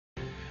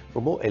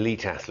Well, more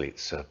elite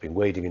athletes have been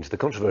wading into the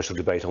controversial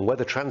debate on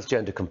whether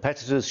transgender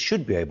competitors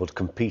should be able to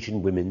compete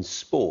in women's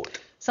sport.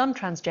 Some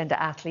transgender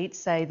athletes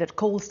say that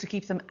calls to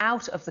keep them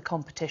out of the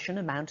competition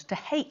amount to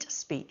hate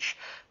speech.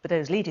 But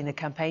those leading the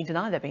campaign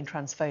deny they're being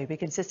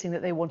transphobic, insisting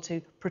that they want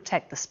to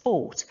protect the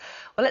sport.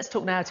 Well, let's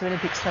talk now to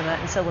Olympic swimmer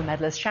and silver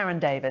medallist Sharron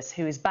Davies,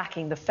 who is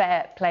backing the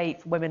Fair Play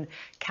for Women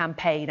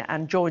campaign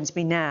and joins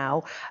me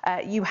now.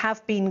 You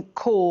have been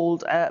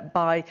called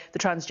by the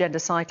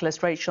transgender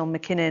cyclist Rachel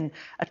McKinnon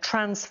a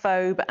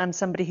transphobe and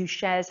somebody who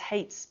shares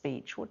hate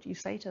speech. What do you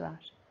say to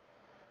that?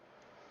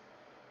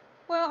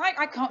 Well,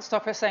 I can't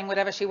stop her saying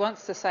whatever she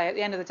wants to say. At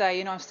the end of the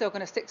day, I'm still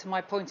going to stick to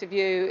my point of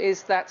view,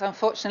 is that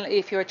unfortunately,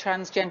 if you're a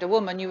transgender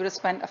woman, you would have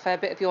spent a fair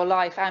bit of your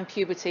life and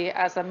puberty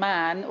as a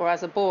man or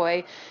as a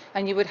boy,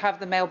 and you would have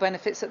the male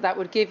benefits that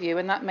would give you,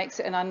 and that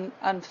makes it an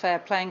unfair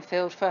playing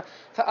field for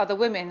other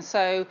women.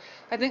 So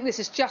I think this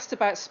is just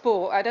about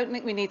sport. I don't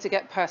think we need to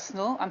get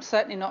personal. I'm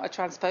certainly not a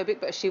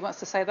transphobic, but if she wants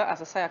to say that, as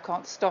I say, I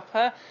can't stop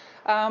her.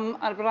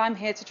 But I'm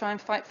here to try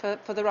and fight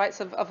for the rights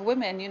of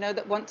women,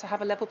 that want to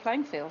have a level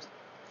playing field.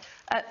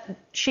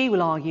 She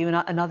will argue,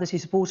 and others who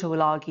support her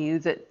will argue,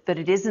 that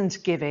it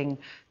isn't giving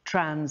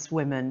trans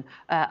women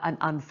an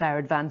unfair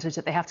advantage,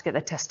 that they have to get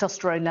their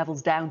testosterone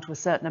levels down to a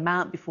certain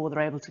amount before they're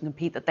able to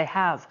compete, that they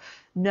have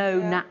no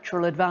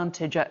natural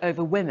advantage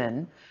over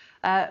women.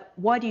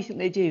 Why do you think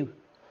they do?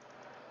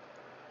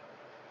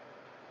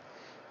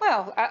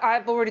 Well,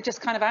 I've already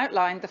just kind of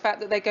outlined the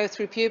fact that they go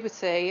through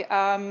puberty.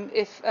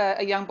 If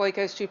a young boy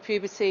goes through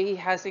puberty, he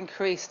has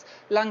increased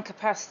lung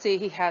capacity,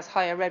 he has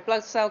higher red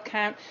blood cell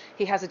count,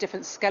 he has a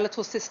different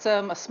skeletal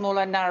system, a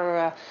smaller,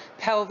 narrower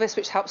pelvis,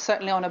 which helps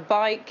certainly on a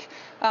bike.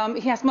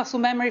 He has muscle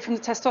memory from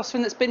the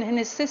testosterone that's been in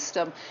his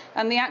system,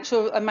 and the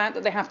actual amount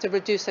that they have to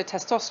reduce their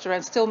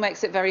testosterone still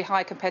makes it very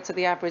high compared to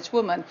the average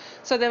woman.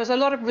 So there is a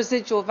lot of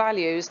residual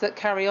values that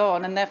carry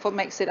on, and therefore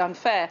makes it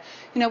unfair.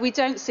 We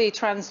don't see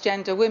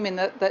transgender women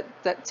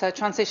that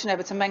transition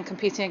over to men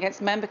competing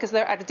against men because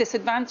they're at a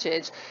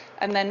disadvantage,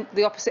 and then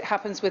the opposite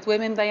happens with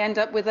women. They end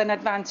up with an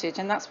advantage,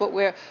 and that's what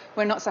we're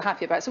not so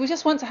happy about. So we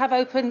just want to have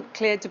open,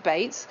 clear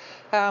debates.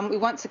 We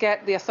want to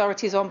get the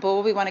authorities on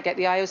board. We want to get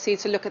the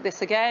IOC to look at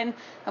this again,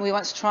 and we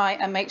want to try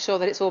and make sure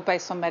that it's all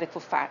based on medical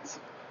facts.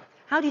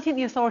 How do you think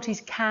the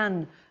authorities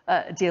can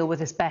deal with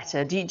this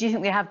better? Do you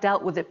think they have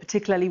dealt with it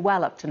particularly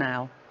well up to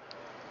now?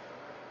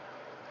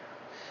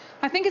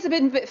 I think it's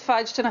been a bit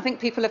fudged, and I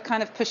think people have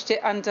kind of pushed it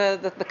under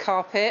the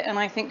carpet, and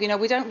I think,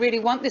 we don't really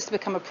want this to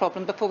become a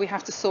problem before we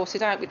have to sort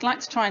it out. We'd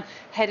like to try and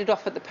head it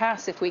off at the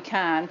pass if we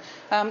can.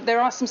 There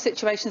are some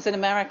situations in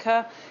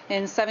America,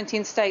 in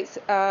 17 states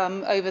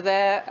over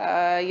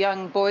there,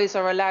 young boys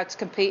are allowed to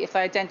compete if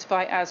they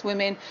identify as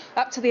women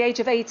up to the age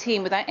of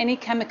 18 without any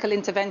chemical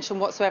intervention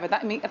whatsoever.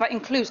 That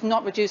includes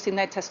not reducing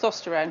their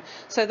testosterone.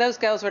 So those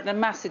girls are at a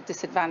massive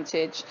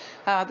disadvantage.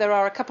 There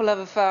are a couple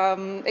of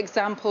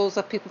examples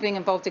of people being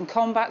involved in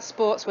combat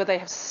sports where they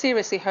have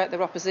seriously hurt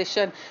their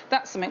opposition.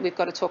 That's something we've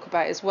got to talk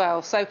about as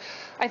well. So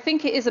I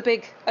think it is a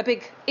big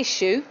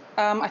issue.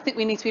 I think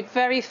we need to be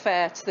very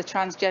fair to the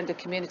transgender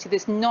community.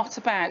 This is not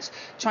about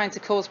trying to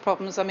cause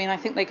problems. I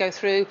think they go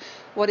through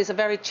what is a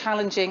very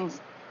challenging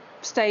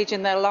stage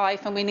in their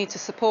life, and we need to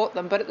support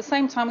them. But at the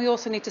same time, we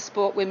also need to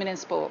support women in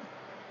sport.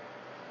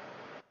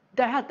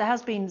 There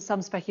has been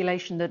some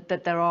speculation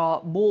that there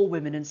are more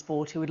women in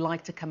sport who would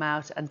like to come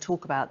out and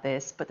talk about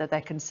this, but that they're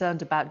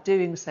concerned about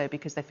doing so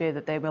because they fear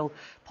that they will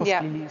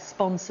possibly lose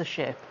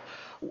sponsorship.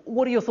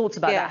 What are your thoughts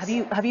about that?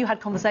 Have you had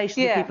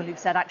conversations with people who've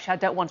said, actually, I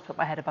don't want to put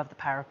my head above the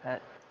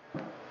parapet?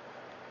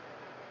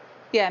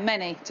 Yeah,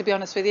 many, to be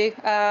honest with you.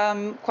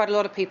 Quite a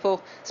lot of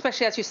people,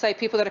 especially, as you say,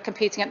 people that are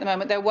competing at the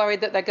moment, they're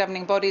worried that their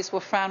governing bodies will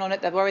frown on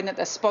it. They're worried that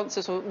their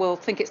sponsors will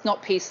think it's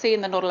not PC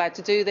and they're not allowed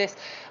to do this.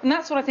 And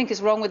that's what I think is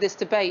wrong with this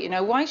debate.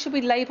 Why should we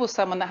label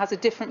someone that has a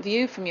different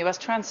view from you as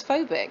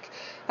transphobic?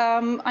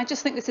 I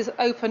just think this is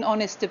open,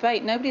 honest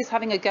debate. Nobody is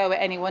having a go at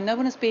anyone. No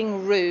one is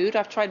being rude.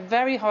 I've tried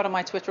very hard on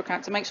my Twitter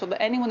account to make sure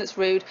that anyone that's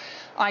rude,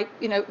 I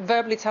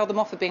verbally tell them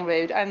off for being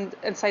rude and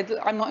say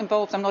that I'm not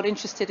involved, I'm not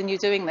interested in you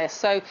doing this.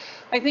 So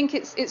I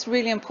think it's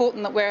really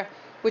important that we're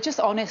just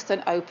honest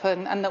and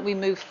open, and that we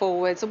move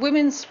forwards.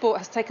 Women's sport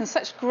has taken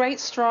such great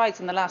strides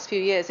in the last few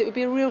years. It would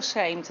be a real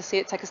shame to see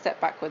it take a step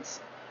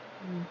backwards.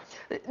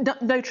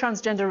 No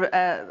transgender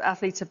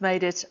athletes have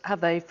made it,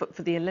 have they,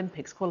 for the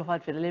Olympics,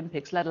 qualified for the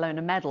Olympics, let alone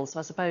a medal. So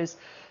I suppose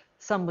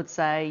some would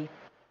say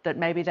that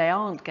maybe they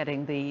aren't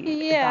getting the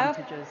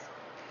advantages.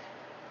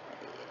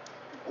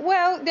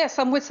 Well, yes,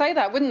 some would say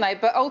that, wouldn't they?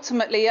 But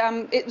ultimately,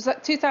 it was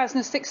at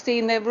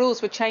 2016, the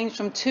rules were changed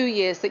from 2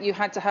 years that you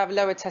had to have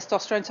lower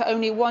testosterone to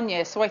only 1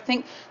 year. So I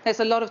think there's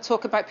a lot of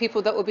talk about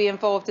people that will be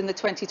involved in the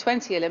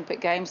 2020 Olympic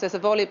Games. There's a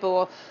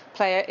volleyball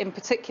player in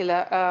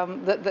particular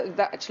that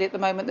actually at the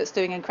moment that's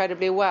doing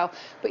incredibly well.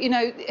 But,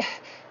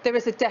 there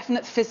is a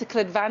definite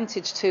physical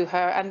advantage to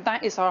her, and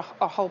that is our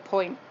whole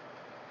point.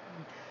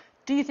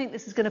 Do you think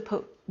this is going to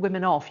put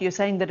women off? You're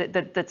saying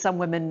that some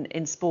women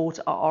in sport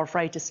are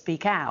afraid to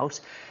speak out.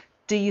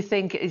 Do you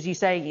think, as you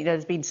say,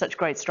 there's been such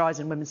great strides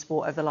in women's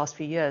sport over the last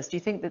few years, do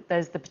you think that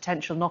there's the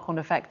potential knock-on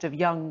effect of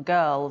young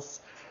girls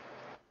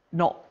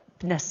not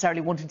necessarily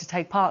wanting to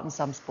take part in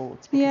some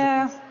sports?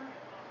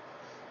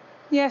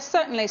 Yes,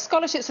 certainly.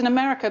 Scholarships in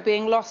America are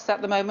being lost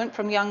at the moment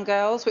from young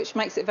girls, which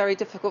makes it very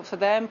difficult for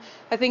them.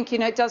 I think,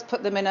 it does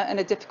put them in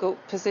a difficult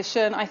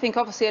position. I think,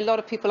 obviously, a lot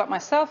of people like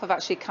myself have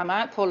actually come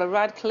out. Paula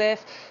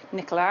Radcliffe,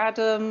 Nicola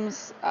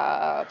Adams,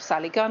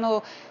 Sally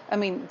Gunnell,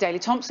 Daley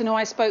Thompson, who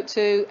I spoke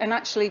to, and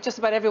actually just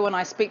about everyone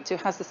I speak to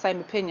has the same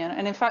opinion.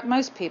 And in fact,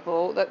 most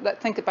people that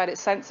think about it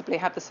sensibly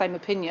have the same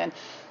opinion.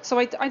 So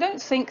I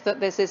don't think that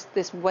there's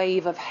this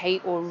wave of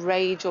hate or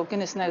rage or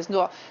goodness knows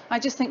what. I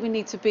just think we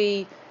need to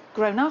be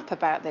grown up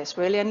about this,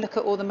 really, and look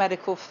at all the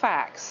medical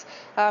facts.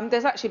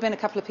 There's actually been a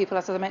couple of people,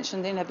 as I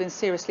mentioned, have been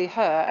seriously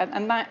hurt,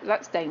 and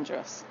that's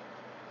dangerous.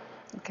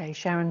 OK,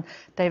 Sharron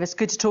Davies,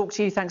 good to talk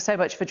to you. Thanks so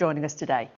much for joining us today.